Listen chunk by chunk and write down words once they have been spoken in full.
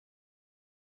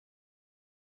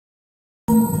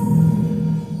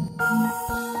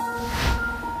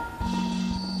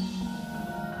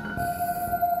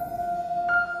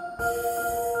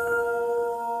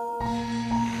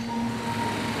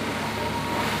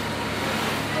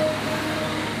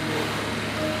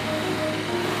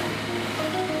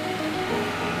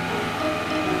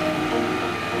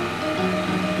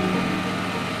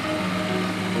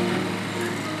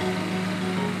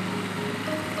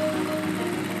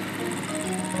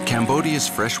Cambodia's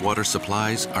freshwater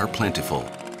supplies are plentiful.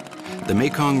 The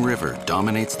Mekong River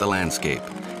dominates the landscape,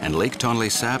 and Lake Tonle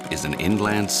Sap is an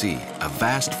inland sea, a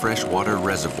vast freshwater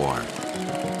reservoir.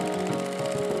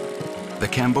 The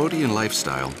Cambodian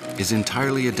lifestyle is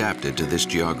entirely adapted to this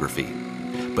geography.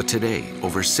 But today,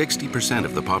 over 60%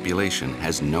 of the population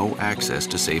has no access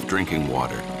to safe drinking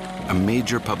water, a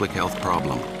major public health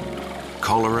problem.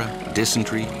 Cholera,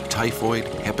 dysentery, typhoid,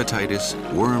 hepatitis,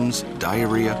 worms,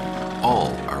 diarrhea,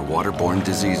 all are waterborne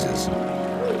diseases.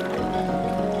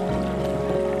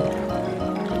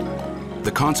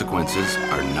 The consequences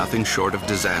are nothing short of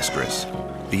disastrous.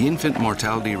 The infant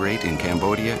mortality rate in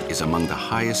Cambodia is among the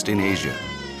highest in Asia.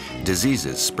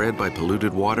 Diseases spread by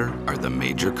polluted water are the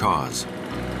major cause.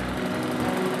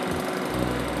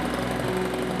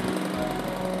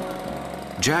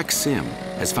 Jack Sim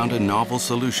has found a novel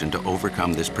solution to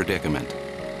overcome this predicament.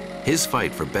 His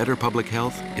fight for better public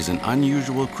health is an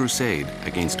unusual crusade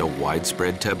against a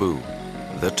widespread taboo,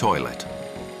 the toilet.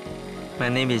 My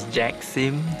name is Jack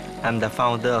Sim. I'm the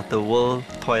founder of the World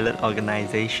Toilet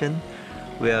Organization.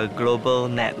 We are a global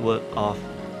network of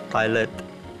toilet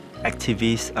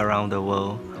activists around the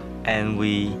world, and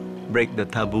we break the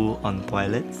taboo on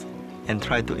toilets and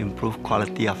try to improve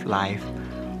quality of life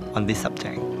on this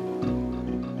subject.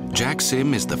 Jack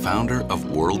Sim is the founder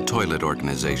of World Toilet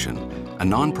Organization, a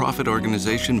non-profit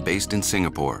organization based in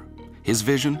Singapore. His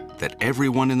vision, that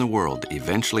everyone in the world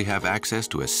eventually have access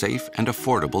to a safe and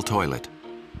affordable toilet.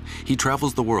 He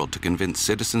travels the world to convince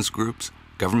citizens groups,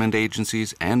 government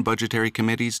agencies, and budgetary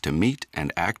committees to meet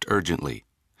and act urgently.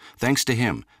 Thanks to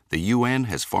him, the UN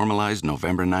has formalized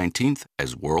November 19th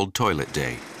as World Toilet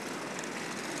Day.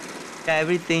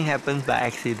 Everything happens by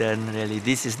accident, really.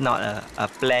 This is not a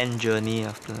planned journey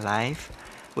of life.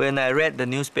 When I read the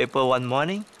newspaper one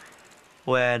morning,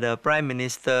 where the Prime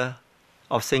Minister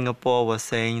of Singapore was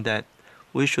saying that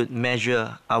we should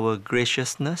measure our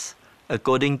graciousness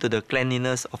according to the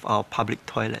cleanliness of our public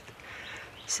toilet.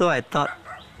 So I thought,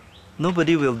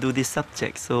 nobody will do this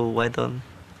subject, so why don't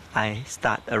I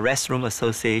start a restroom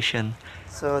association?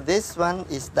 So this one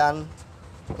is done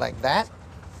like that.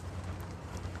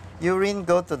 Urine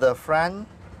go to the front,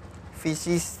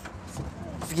 feces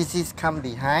come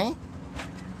behind,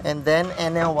 and then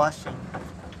anal washing.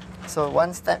 So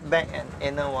one step back and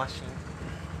anal washing.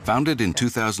 Founded in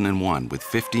 2001 with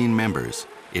 15 members,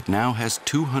 it now has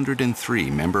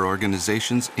 203 member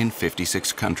organizations in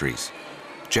 56 countries.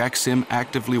 Jack Sim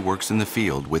actively works in the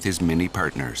field with his many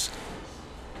partners.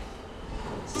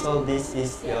 So this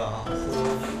is your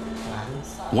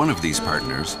One of these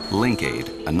partners,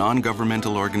 LinkAid, a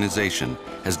non-governmental organization,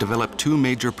 has developed two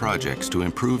major projects to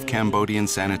improve Cambodian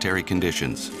sanitary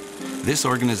conditions. This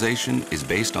organization is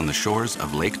based on the shores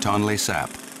of Lake Tonle Sap.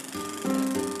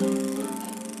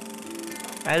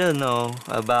 I don't know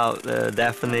about the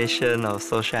definition of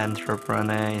social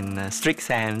entrepreneur in a strict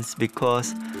sense,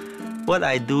 because what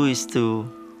I do is to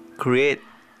create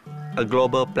a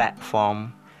global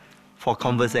platform for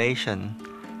conversation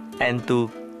and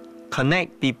to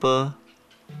connect people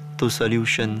to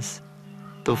solutions,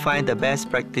 to find the best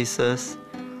practices,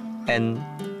 and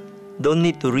don't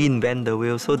need to reinvent the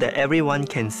wheel, so that everyone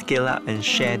can scale up and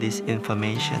share this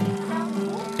information.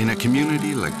 In a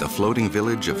community like the floating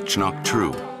village of Chnoc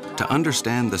Tru, to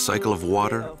understand the cycle of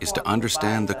water is to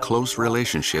understand the close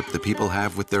relationship the people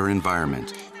have with their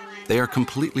environment. They are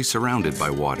completely surrounded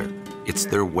by water. It's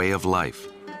their way of life.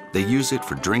 They use it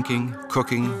for drinking,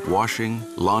 cooking, washing,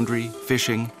 laundry,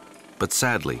 fishing, but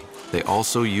sadly, they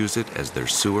also use it as their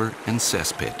sewer and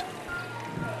cesspit.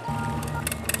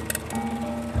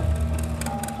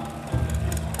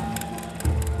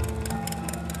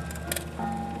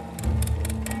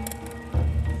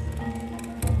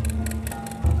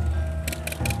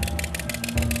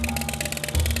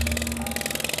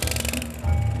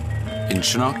 In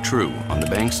Chnoc Tru, on the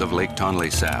banks of Lake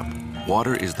Tonle Sap,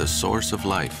 water is the source of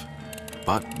life.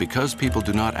 But because people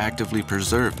do not actively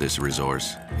preserve this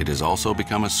resource, it has also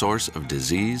become a source of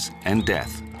disease and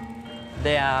death.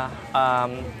 There are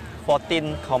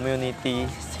 14 communities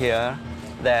here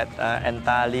that are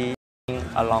entirely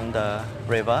along the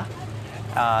river.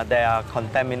 There are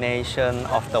contamination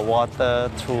of the water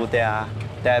through their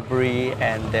debris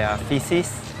and their feces.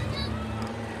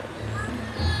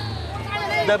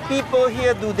 The people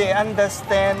here, do they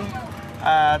understand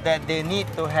that they need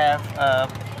to have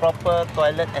proper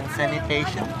toilet and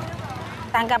sanitation?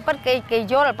 តាមការពិតគេ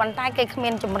យល់ប៉ុន្តែគេគ្មា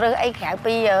នជំរឿអីក្រៅ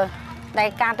ពីដែល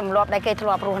ការទម្លាប់ដែលគេធ្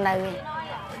លាប់រស់នៅ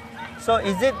So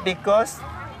is it because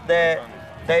there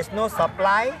is no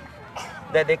supply,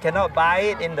 that they cannot buy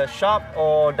it in the shop,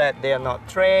 or that they are not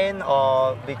trained,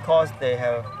 or because they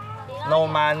have no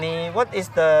money. What is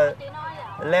the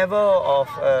level of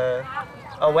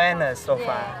awareness so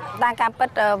far? តាមការពិត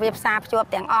វាផ្សារភ្ជាប់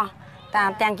ទាំងអស់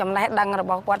ទាំងចំណេះដឹងរ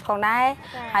បស់គាត់ផងដែរ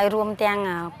ហើយរួមទាំង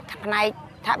ផ្នែក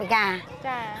ថាវិការ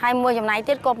ហើយមួយចំណែក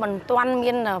ទៀតក៏មិនទាន់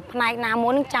មានផ្នែកណាមួ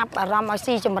យនឹងចាប់អារម្មណ៍ឲ្យ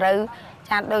ស៊ីជម្រៅ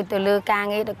ចាដូចទៅលើការ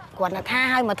ងារគាត់ថា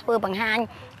ឲ្យមកធ្វើបង្ហាញ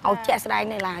ឲ្យជាក់ស្ដែង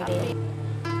នៅឡើយទេ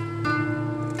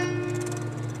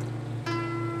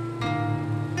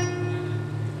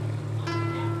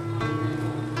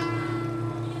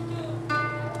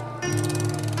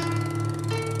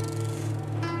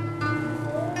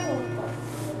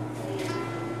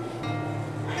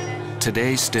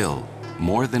Today still,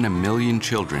 more than 1 million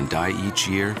children die each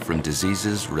year from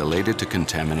diseases related to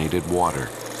contaminated water.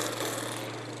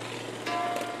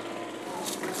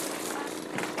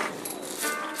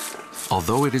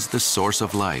 Although it is the source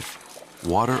of life,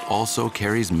 water also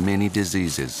carries many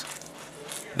diseases.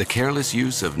 The careless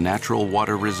use of natural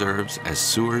water reserves as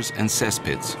sewers and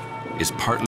cesspits is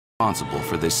partly responsible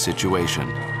for this situation.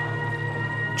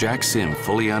 Jack Sim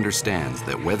fully understands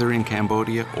that whether in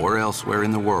Cambodia or elsewhere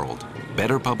in the world,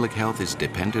 better public health is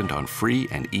dependent on free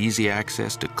and easy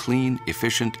access to clean,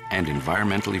 efficient, and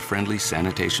environmentally friendly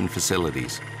sanitation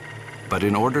facilities. But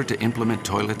in order to implement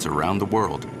toilets around the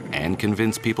world and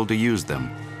convince people to use them,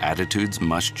 attitudes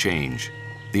must change.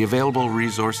 The available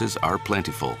resources are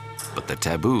plentiful, but the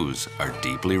taboos are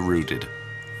deeply rooted.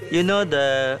 You know,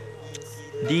 the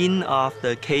dean of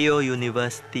the KO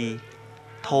University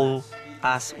told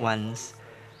us once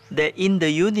that in the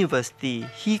university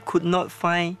he could not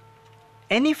find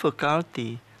any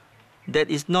faculty that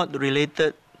is not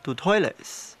related to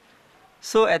toilets.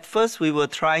 So at first we were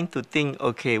trying to think,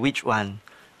 okay, which one?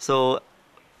 So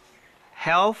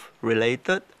health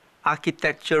related,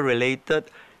 architecture related,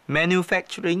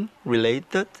 manufacturing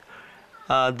related,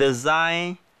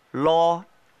 design, law,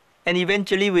 and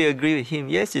eventually we agree with him.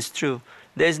 Yes, it's true.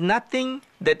 There's nothing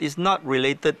that is not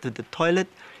related to the toilet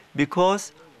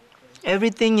because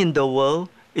everything in the world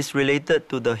is related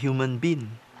to the human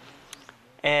being.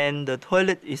 And the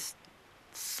toilet is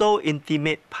so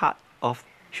intimate part of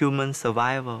human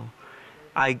survival.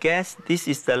 I guess this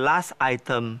is the last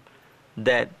item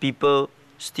that people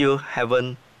still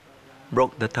haven't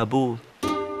broke the taboo.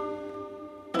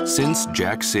 Since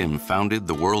Jack Sim founded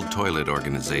the World Toilet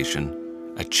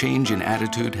Organization, a change in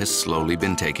attitude has slowly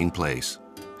been taking place.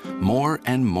 More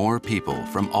and more people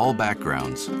from all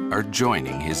backgrounds are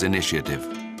joining his initiative.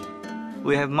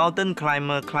 We have mountain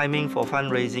climber climbing for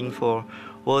fundraising for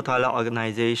World Toilet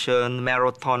Organization,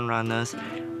 marathon runners,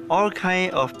 all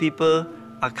kind of people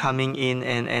are coming in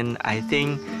and I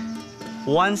think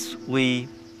once we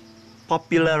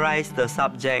popularize the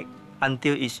subject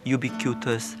until it's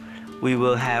ubiquitous, we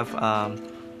will have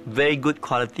very good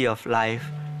quality of life,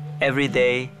 every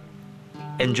day,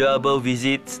 enjoyable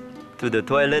visits to the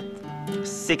toilet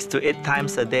 6 to 8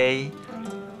 times a day.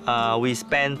 We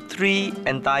spend 3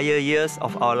 entire years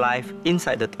of our life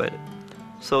inside the toilet.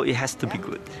 So it has to be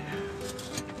good.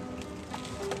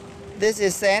 This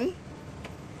is sand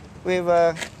with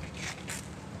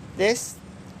this,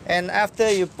 and after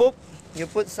you poop, you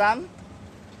put some,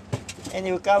 and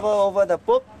you cover over the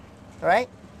poop, right?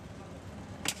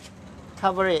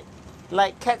 Cover it,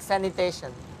 like cat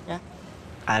sanitation, yeah?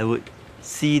 I would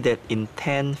see that in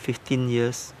 10, 15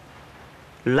 years,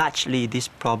 largely this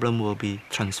problem will be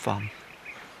transformed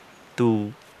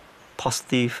to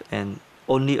positive and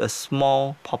only a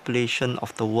small population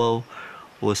of the world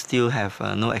will still have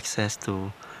no access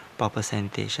to proper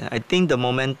sanitation. I think the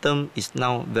momentum is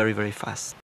now very, very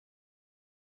fast.